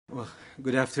Well,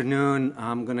 good afternoon.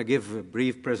 I'm going to give a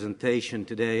brief presentation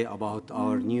today about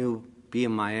our new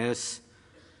PMIS.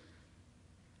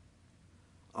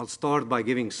 I'll start by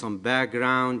giving some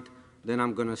background, then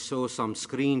I'm going to show some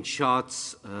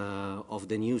screenshots of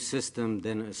the new system,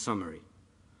 then a summary.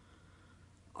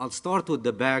 I'll start with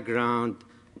the background.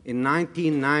 In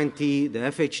 1990, the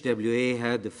FHWA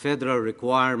had the federal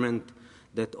requirement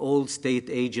that all state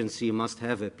agencies must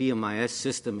have a PMIS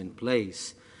system in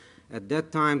place. At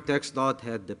that time, TxDOT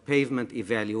had the Pavement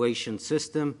evaluation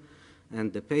system,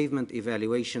 and the Pavement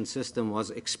evaluation system was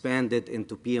expanded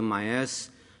into PMIS.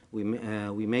 We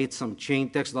made some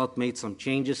change. TxDOT made some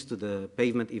changes to the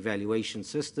Pavement evaluation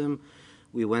system.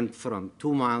 We went from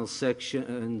 2-mile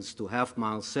sections to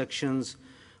half-mile sections.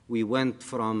 We went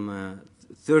from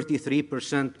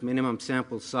 33% minimum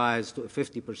sample size to a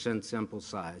 50% sample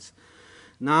size.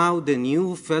 Now, the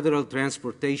new Federal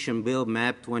Transportation Bill,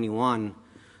 MAP 21,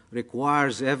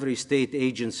 requires every state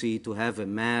agency to have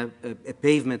a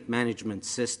pavement management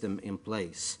system in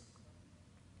place.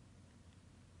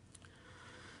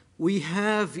 We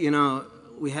have,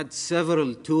 we had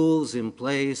several tools in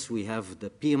place. We have the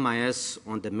PMIS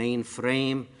on the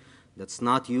mainframe that's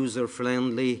not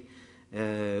user-friendly.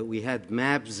 We had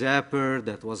Map Zapper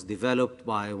that was developed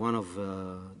by one of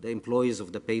the employees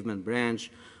of the pavement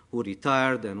branch who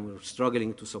retired, and we're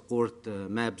struggling to support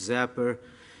Map Zapper.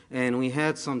 And we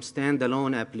had some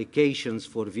standalone applications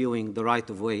for viewing the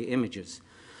right-of-way images.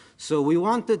 So we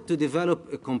wanted to develop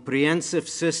a comprehensive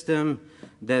system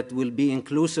that will be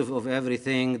inclusive of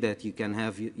everything, that you can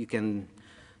have. You can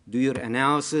do your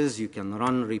analysis, you can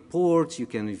run reports, you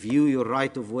can view your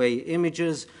right-of-way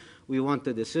images. We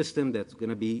wanted a system that's going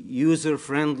to be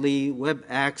user-friendly, web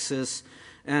access,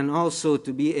 and also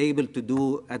to be able to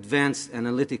do advanced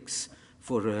analytics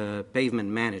for pavement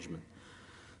management.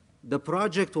 The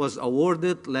project was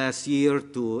awarded last year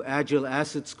to Agile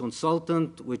Assets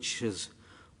Consultant, which is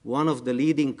one of the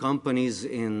leading companies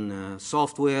in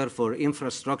software for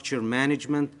infrastructure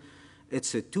management.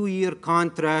 It's a 2-year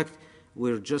contract.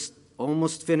 We're just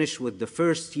almost finished with the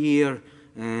first year,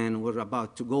 and we're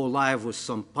about to go live with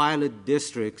some pilot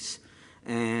districts,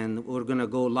 and we're going to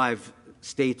go live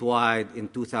statewide in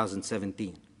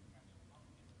 2017.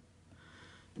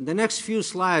 In the next few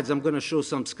slides, I'm going to show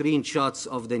some screenshots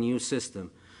of the new system.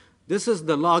 This is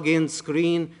the login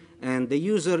screen, and the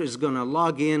user is going to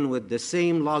log in with the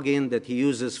same login that he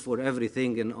uses for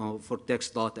everything for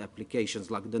TxDOT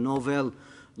applications, like the Novell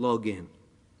login.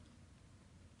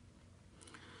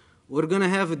 We're going to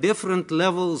have different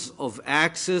levels of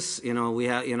access.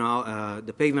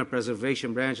 The Pavement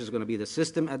Preservation Branch is going to be the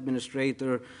system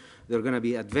administrator. There are going to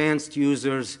be advanced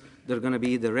users. They're going to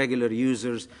be the regular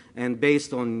users, and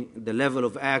based on the level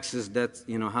of access, that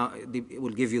it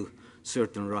will give you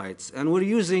certain rights. And we're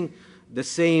using the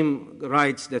same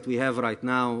rights that we have right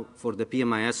now for the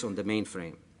PMIS on the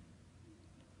mainframe.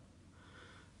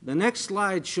 The next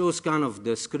slide shows kind of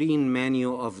the screen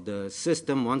menu of the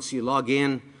system. Once you log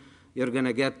in, you're going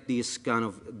to get these kind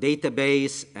of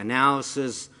database,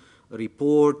 analysis,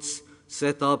 reports,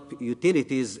 setup,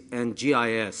 utilities, and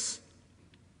GIS.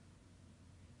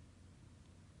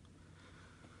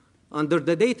 Under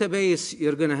the database,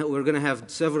 we're going to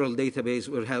have several databases.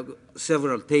 We'll have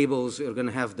several tables. We're going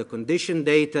to have the condition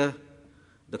data,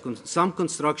 some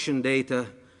construction data,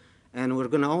 and we're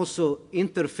going to also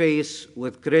interface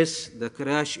with CRIS, the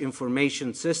Crash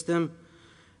Information System,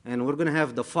 and we're going to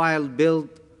have the file build,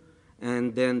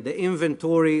 and then the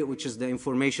inventory, which is the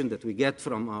information that we get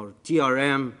from our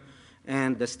TRM,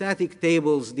 and the static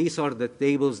tables. These are the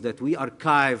tables that we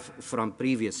archive from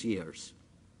previous years.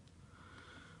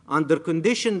 Under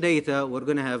condition data, we're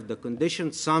going to have the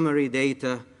condition summary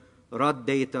data, RUD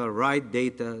data, ride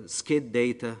data, skid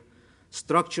data,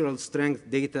 structural strength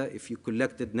data if you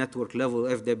collected network level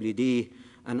FWD,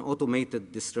 and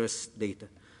automated distress data.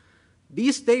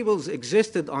 These tables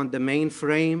existed on the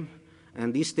mainframe,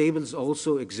 and these tables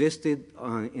also existed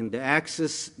in the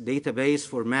Access database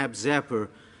for Map Zapper,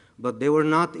 but they were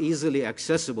not easily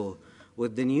accessible.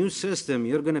 With the new system,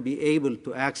 you're going to be able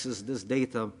to access this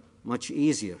data much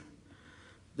easier.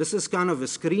 This is kind of a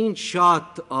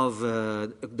screenshot of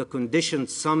the condition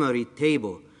summary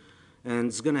table, and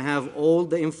it's going to have all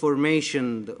the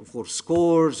information for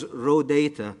scores, raw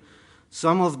data.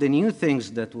 Some of the new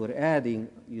things that we're adding,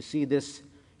 you see this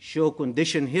show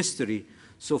condition history.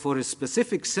 So for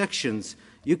specific sections,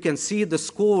 you can see the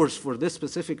scores for this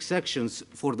specific sections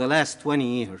for the last 20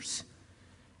 years.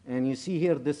 And you see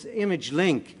here this image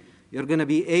link. You're going to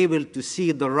be able to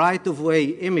see the right-of-way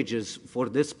images for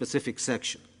this specific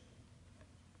section.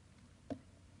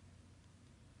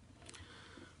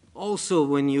 Also,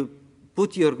 when you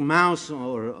put your mouse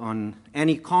on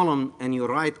any column and you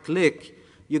right-click,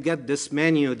 you get this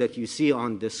menu that you see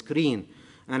on the screen.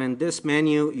 And in this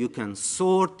menu, you can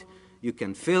sort, you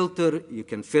can filter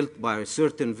by a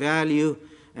certain value,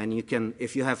 and you can,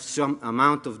 if you have some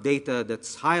amount of data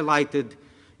that's highlighted,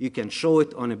 you can show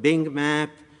it on a Bing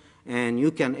map, and you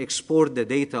can export the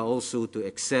data also to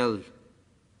Excel.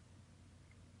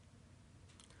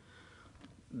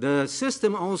 The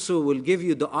system also will give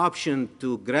you the option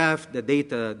to graph the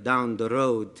data down the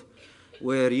road,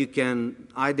 where you can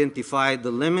identify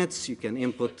the limits. You can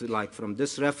input like from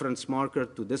this reference marker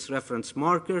to this reference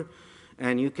marker,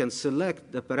 and you can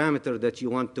select the parameter that you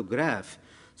want to graph.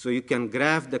 So you can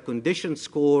graph the condition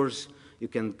scores, you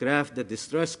can graph the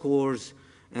distress scores,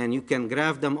 and you can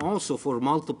graph them also for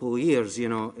multiple years. You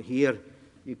know, here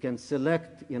you can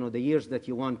select, you know, the years that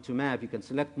you want to map. You can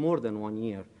select more than 1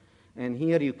 year. And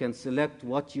here you can select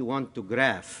what you want to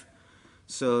graph.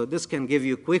 So this can give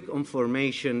you quick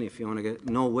information if you want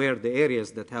to know where the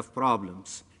areas that have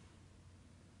problems.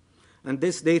 And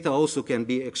this data also can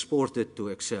be exported to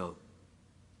Excel.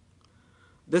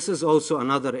 This is also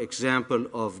another example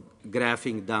of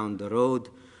graphing down the road,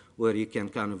 where you can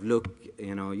kind of look,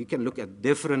 you know, you can look at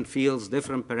different fields,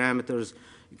 different parameters.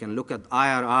 You can look at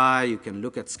IRI, you can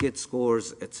look at skid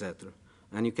scores, etc.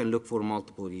 And you can look for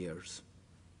multiple years.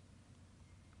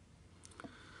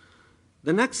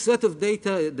 The next set of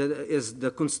data is the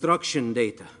construction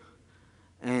data.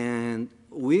 And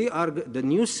the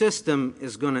new system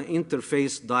is going to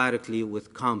interface directly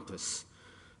with Compass.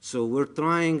 So we're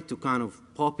trying to kind of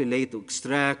populate,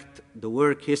 extract the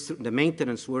work history, the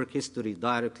maintenance work history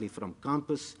directly from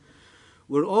Compass.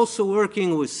 We're also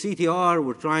working with CTR.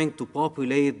 We're trying to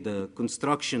populate the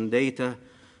construction data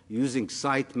using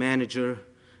Site Manager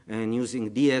and using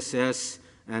DSS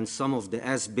and some of the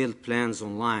as-built plans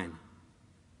online.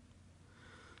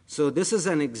 So this is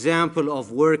an example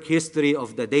of work history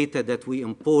of the data that we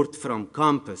import from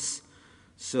Compass.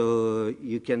 So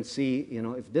you can see, you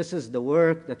know, if this is the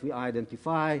work that we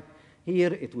identify,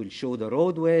 here it will show the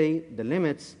roadway, the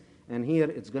limits, and here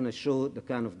it's going to show the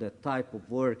kind of the type of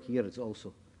work. Here it's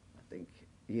also, I think,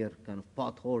 here kind of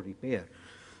pothole repair.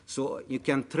 So you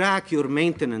can track your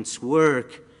maintenance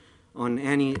work on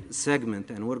any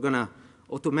segment, and we're going to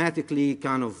automatically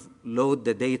kind of load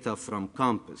the data from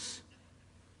Compass.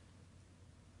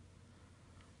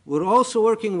 We're also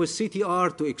working with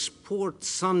CTR to export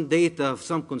some data of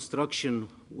some construction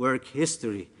work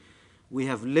history. We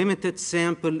have limited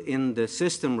sample in the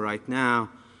system right now,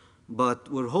 but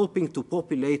we're hoping to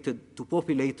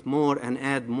populate more and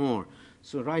add more.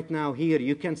 So right now here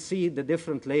you can see the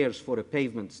different layers for a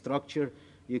pavement structure.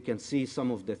 You can see some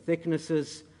of the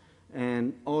thicknesses,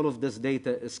 and all of this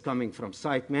data is coming from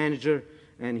Site Manager,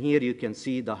 and here you can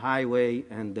see the highway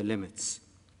and the limits.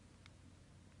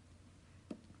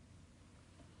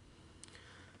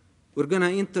 We're going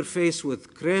to interface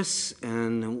with Chris,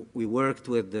 and we worked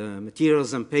with the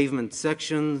materials and pavement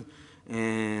section,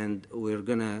 and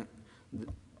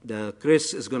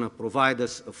Chris is going to provide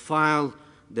us a file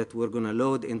that we're going to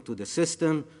load into the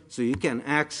system so you can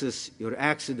access your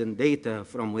accident data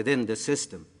from within the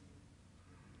system.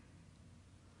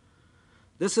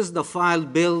 This is the file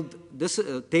build,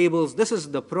 tables. This is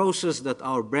the process that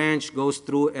our branch goes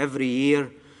through every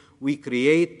year. We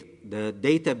create the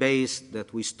database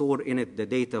that we store in it, the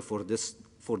data for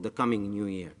the coming new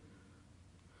year.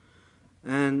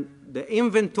 And the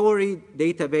inventory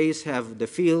database have the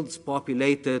fields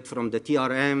populated from the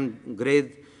TRM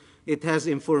grid. It has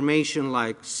information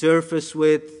like surface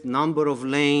width, number of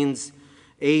lanes,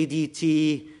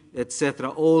 ADT, etc.,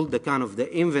 all the kind of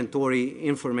the inventory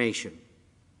information.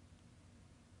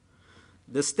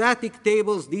 The static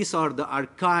tables, these are the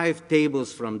archived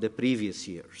tables from the previous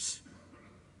years.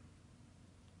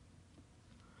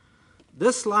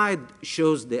 This slide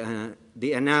shows the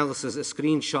analysis, a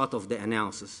screenshot of the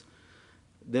analysis.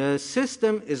 The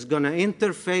system is going to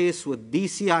interface with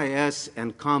DCIS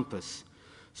and Compass.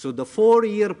 So the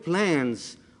 4-year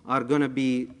plans are going to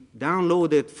be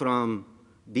downloaded from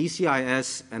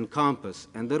DCIS and Compass,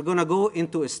 and they're going to go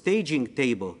into a staging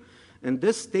table. And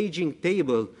this staging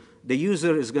table, the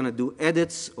user is going to do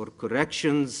edits or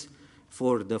corrections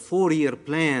for the 4-year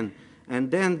plan,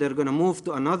 and then they're going to move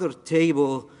to another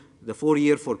table, the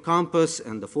 4-year for Compass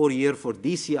and the 4-year for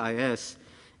DCIS.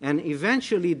 And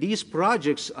eventually, these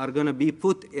projects are going to be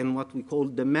put in what we call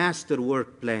the master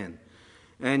work plan.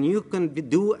 And you can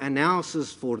do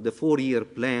analysis for the 4-year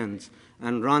plans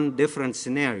and run different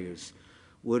scenarios.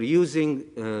 We're using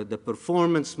the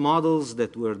performance models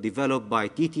that were developed by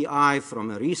TTI from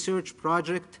a research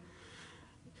project.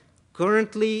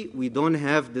 Currently, we don't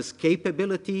have this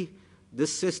capability,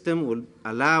 This system will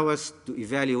allow us to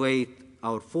evaluate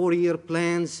our 4-year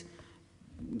plans.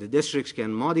 The districts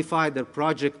can modify their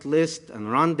project list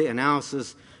and run the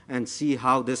analysis and see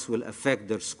how this will affect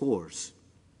their scores.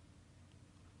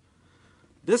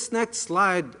 This next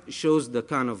slide shows the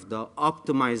kind of the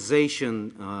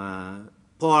optimization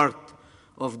part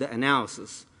of the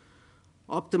analysis.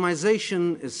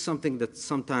 Optimization is something that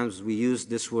sometimes we use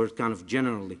this word kind of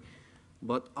generally.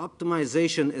 But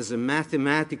optimization is a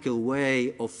mathematical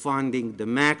way of finding the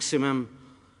maximum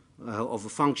of a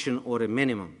function or a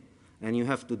minimum. And you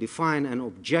have to define an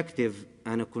objective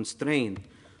and a constraint.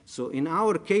 So in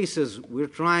our cases, we're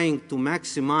trying to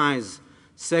maximize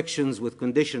sections with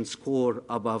condition score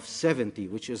above 70,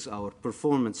 which is our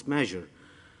performance measure.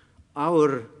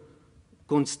 Our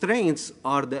constraints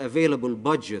are the available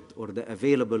budget or the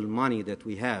available money that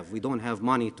we have. We don't have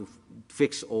money to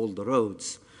fix all the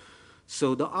roads.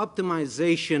 So the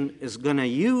optimization is going to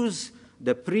use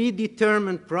the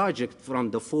predetermined project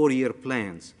from the 4-year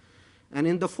plans. And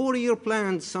in the 4-year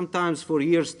plans, sometimes for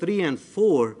years 3 and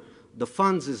 4, the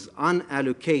funds is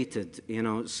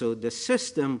unallocated, so the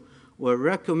system will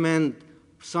recommend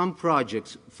some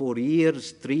projects for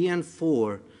years 3 and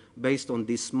 4 based on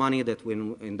this money that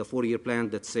in the 4-year plan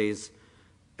that says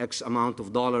X amount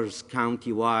of dollars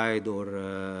countywide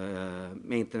or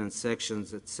maintenance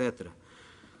sections, etc.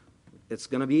 It's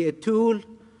going to be a tool.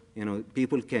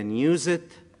 People can use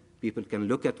it. People can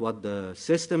look at what the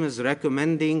system is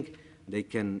recommending. They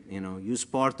can, use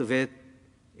part of it,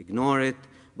 ignore it,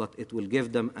 but it will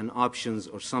give them an options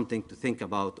or something to think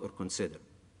about or consider.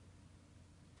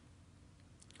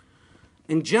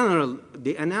 In general,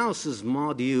 the analysis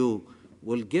module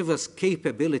will give us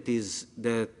capabilities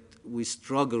that we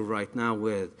struggle right now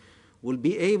with. We'll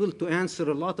be able to answer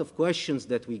a lot of questions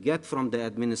that we get from the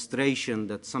administration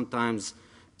that sometimes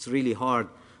it's really hard.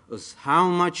 Is how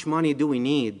much money do we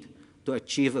need to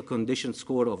achieve a condition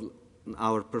score of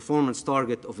our performance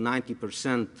target of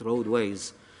 90%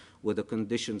 roadways with a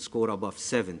condition score above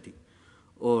 70?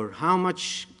 Or how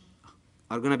much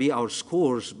are going to be our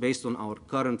scores based on our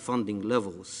current funding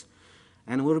levels?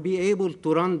 And we'll be able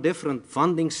to run different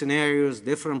funding scenarios,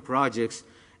 different projects,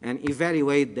 and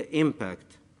evaluate the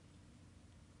impact.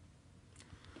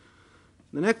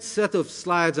 The next set of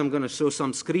slides, I'm going to show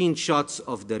some screenshots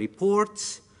of the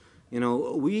reports.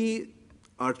 We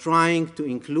are trying to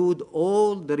include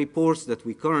all the reports that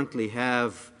we currently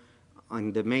have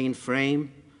on the mainframe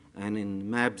and in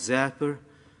Map Zapper.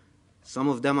 Some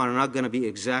of them are not going to be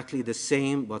exactly the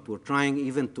same, but we're trying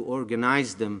even to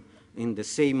organize them in the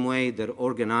same way they're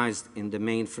organized in the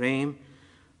mainframe.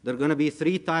 There are going to be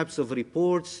 3 types of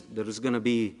reports. There is going to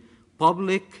be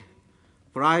public,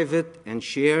 private, and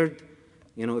shared.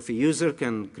 If a user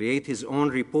can create his own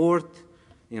report,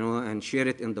 and share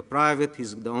it in the private,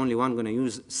 he's the only one going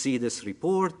to see this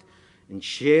report. And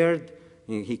shared,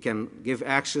 he can give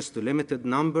access to limited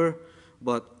number.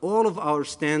 But all of our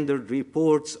standard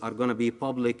reports are going to be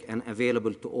public and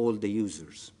available to all the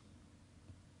users.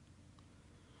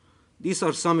 These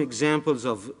are some examples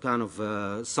of kind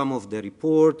of some of the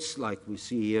reports, like we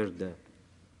see here, the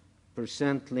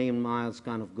percent lane miles,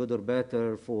 kind of good or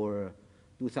better for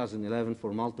 2011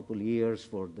 for multiple years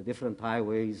for the different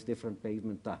highways, different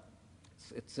pavement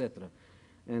types, etc.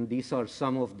 And these are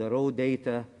some of the road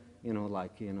data,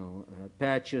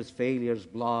 patches, failures,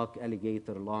 block,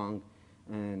 alligator long,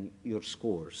 and your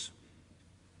scores.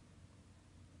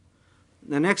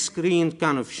 The next screen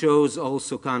kind of shows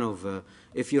also kind of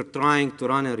if you're trying to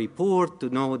run a report to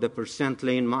know the percent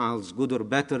lane miles good or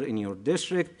better in your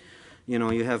district,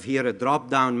 you have here a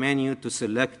drop-down menu to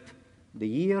select the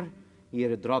year.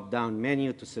 Here a drop-down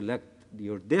menu to select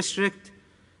your district.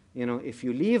 If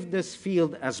you leave this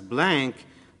field as blank,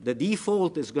 the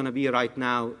default is going to be right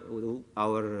now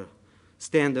our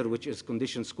standard, which is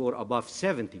condition score above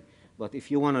 70. But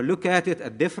if you want to look at it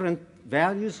at different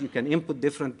values, you can input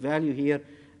different value here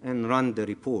and run the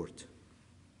report.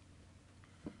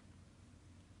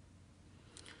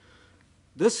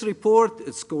 This report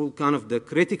is called kind of the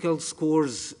critical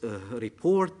scores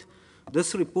report.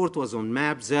 This report was on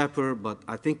Map Zapper, but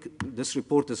I think this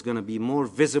report is going to be more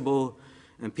visible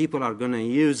and people are going to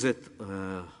use it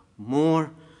more.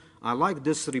 I like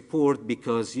this report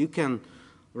because you can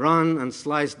run and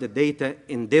slice the data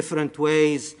in different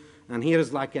ways. And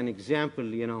here's like an example,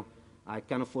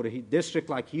 for a district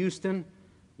like Houston,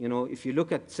 if you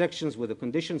look at sections with a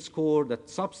condition score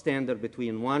that's substandard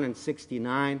between 1 and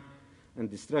 69 and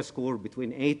the stress score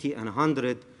between 80 and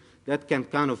 100, that can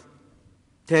kind of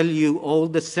tell you all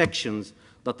the sections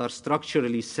that are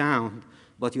structurally sound,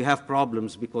 but you have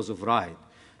problems because of ride.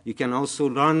 You can also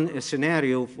run a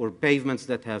scenario for pavements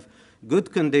that have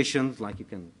good conditions, like you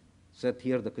can set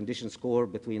here the condition score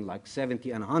between like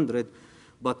 70 and 100,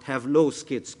 but have low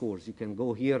skid scores. You can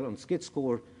go here on skid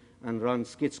score and run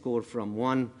skid score from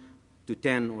 1 to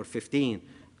 10 or 15.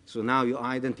 So now you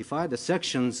identify the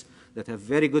sections that have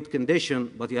very good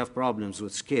condition, but you have problems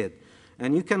with skid.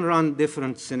 And you can run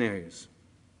different scenarios.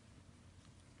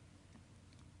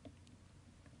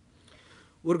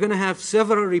 We're going to have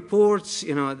several reports.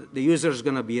 You know, the user is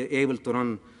going to be able to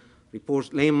run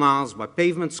reports, lane miles by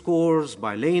pavement scores,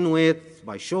 by lane width,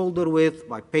 by shoulder width,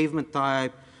 by pavement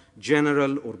type,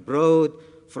 general or broad,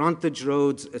 frontage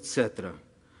roads, etc.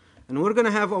 And we're going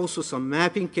to have also some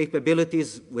mapping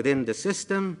capabilities within the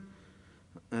system.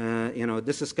 You know,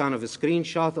 this is kind of a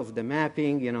screenshot of the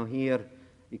mapping. You know, here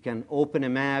you can open a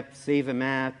map, save a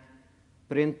map,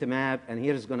 print a map, and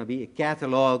here is going to be a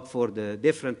catalog for the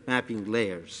different mapping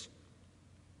layers.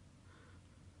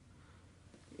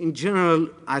 In general,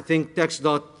 I think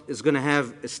TxDOT is going to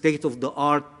have a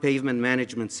state-of-the-art pavement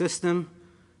management system.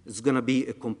 It's going to be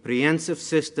a comprehensive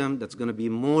system that's going to be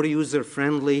more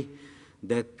user-friendly,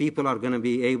 that people are going to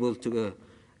be able to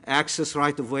access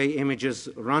right-of-way images,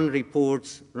 run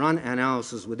reports, run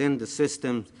analysis within the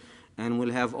system, and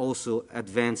will have also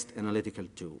advanced analytical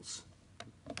tools.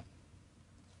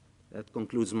 That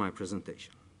concludes my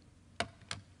presentation.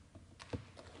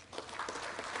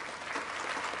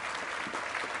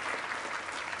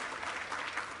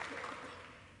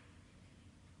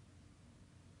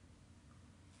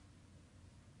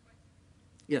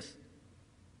 Yes?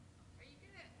 Are you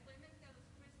going to limit those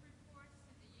CRIS reports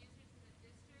to the users in the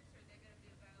districts, or are they going to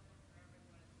be available for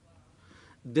everyone as well?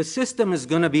 The system is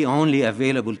going to be only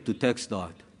available to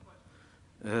TxDOT.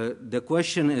 The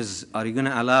question is, are you going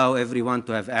to allow everyone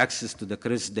to have access to the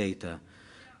CRIS data? The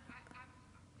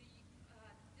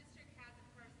district has a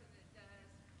person that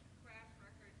does crash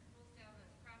record, pulls down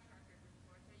those crash record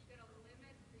reports. Are you going to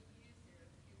limit the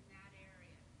users in that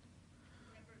area, the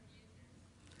number of users?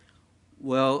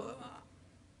 Well,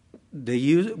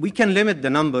 we can limit the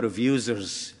number of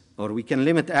users, or we can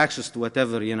limit access to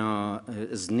whatever, you know,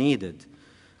 is needed.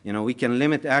 You know, we can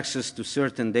limit access to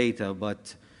certain data,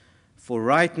 but for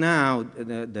right now,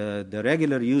 the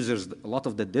regular users, a lot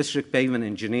of the district pavement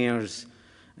engineers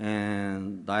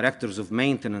and directors of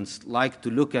maintenance like to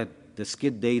look at the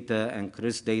skid data and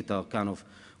CRIS data kind of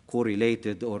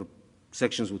correlated, or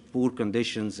sections with poor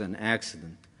conditions and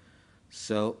accident.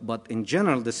 So, but in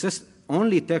general, the system,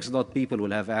 only TxDOT people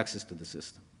will have access to the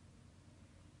system.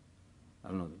 I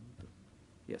don't know.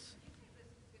 Yes? This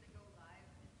is going to go live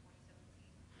in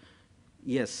 2017?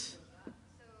 Yes.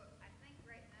 So I think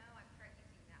right now I've tried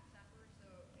using MapZapper, so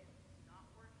it's not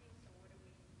working. So what do we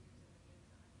use in the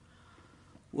meantime?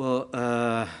 Well,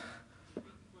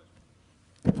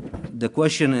 the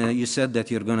question, you said that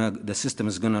the system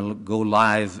is going to go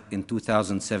live in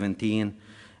 2017.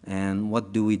 And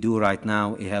what do we do right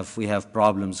now? We have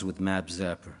problems with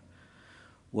MapZapper.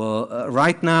 Well,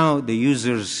 right now, the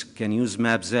users can use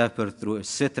MapZapper through a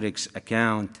Citrix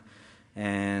account,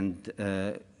 and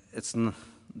it's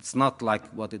not like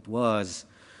what it was.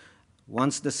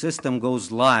 Once the system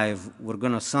goes live, we're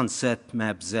going to sunset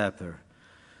MapZapper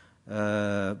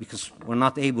because we're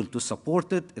not able to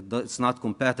support it. It's not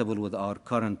compatible with our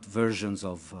current versions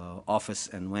of Office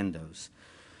and Windows.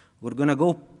 We're going to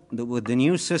go with the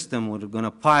new system. We're going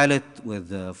to pilot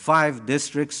with 5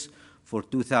 districts for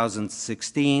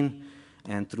 2016,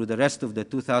 and through the rest of the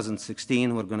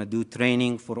 2016, we're going to do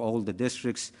training for all the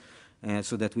districts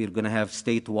so that we're going to have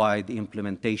statewide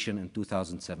implementation in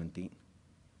 2017.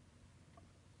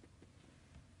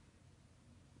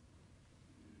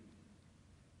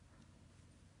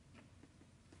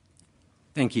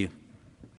 Thank you.